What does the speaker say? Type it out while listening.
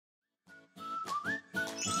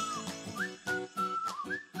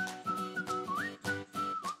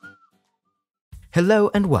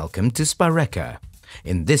Hello and welcome to Spareka.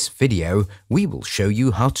 In this video, we will show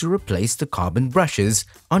you how to replace the carbon brushes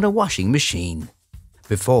on a washing machine.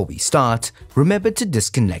 Before we start, remember to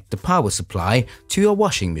disconnect the power supply to your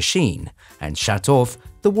washing machine and shut off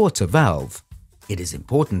the water valve. It is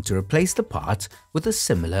important to replace the part with a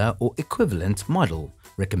similar or equivalent model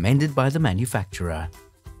recommended by the manufacturer.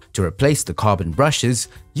 To replace the carbon brushes,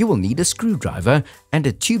 you will need a screwdriver and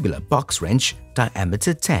a tubular box wrench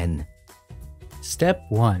diameter 10. Step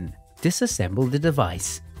 1. Disassemble the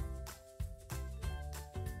device.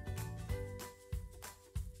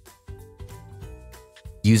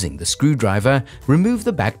 Using the screwdriver, remove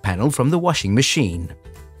the back panel from the washing machine.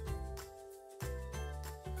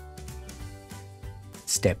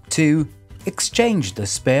 Step 2. Exchange the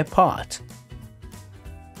spare part.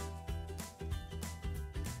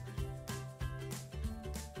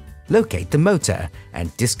 Locate the motor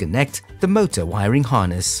and disconnect the motor wiring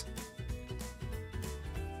harness.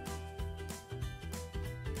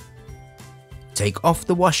 Take off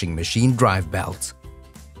the washing machine drive belt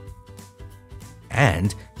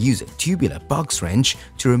and use a tubular box wrench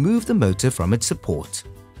to remove the motor from its support.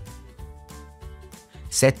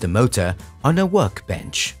 Set the motor on a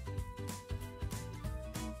workbench.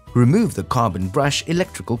 Remove the carbon brush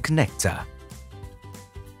electrical connector.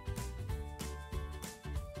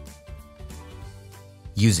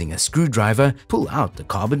 Using a screwdriver, pull out the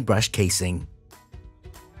carbon brush casing.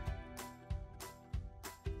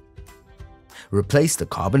 Replace the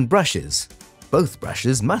carbon brushes. Both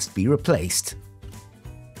brushes must be replaced.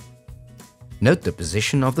 Note the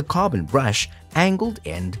position of the carbon brush angled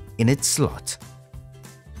end in its slot.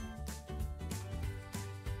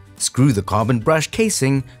 Screw the carbon brush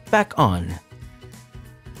casing back on.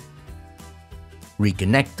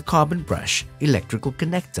 Reconnect the carbon brush electrical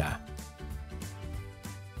connector.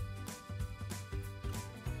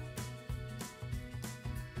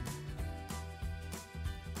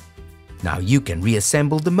 Now you can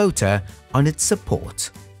reassemble the motor on its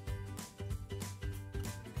support.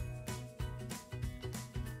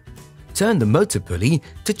 Turn the motor pulley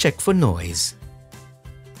to check for noise.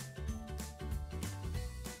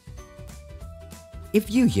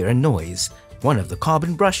 If you hear a noise, one of the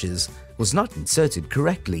carbon brushes was not inserted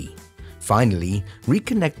correctly. Finally,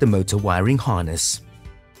 reconnect the motor wiring harness.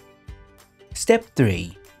 Step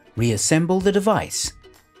 3. Reassemble the device.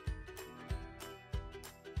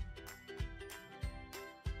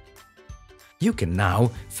 You can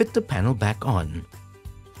now fit the panel back on.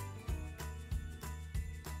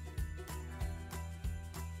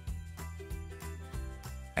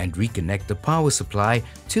 And reconnect the power supply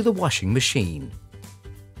to the washing machine.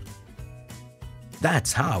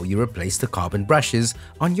 That's how you replace the carbon brushes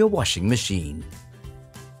on your washing machine.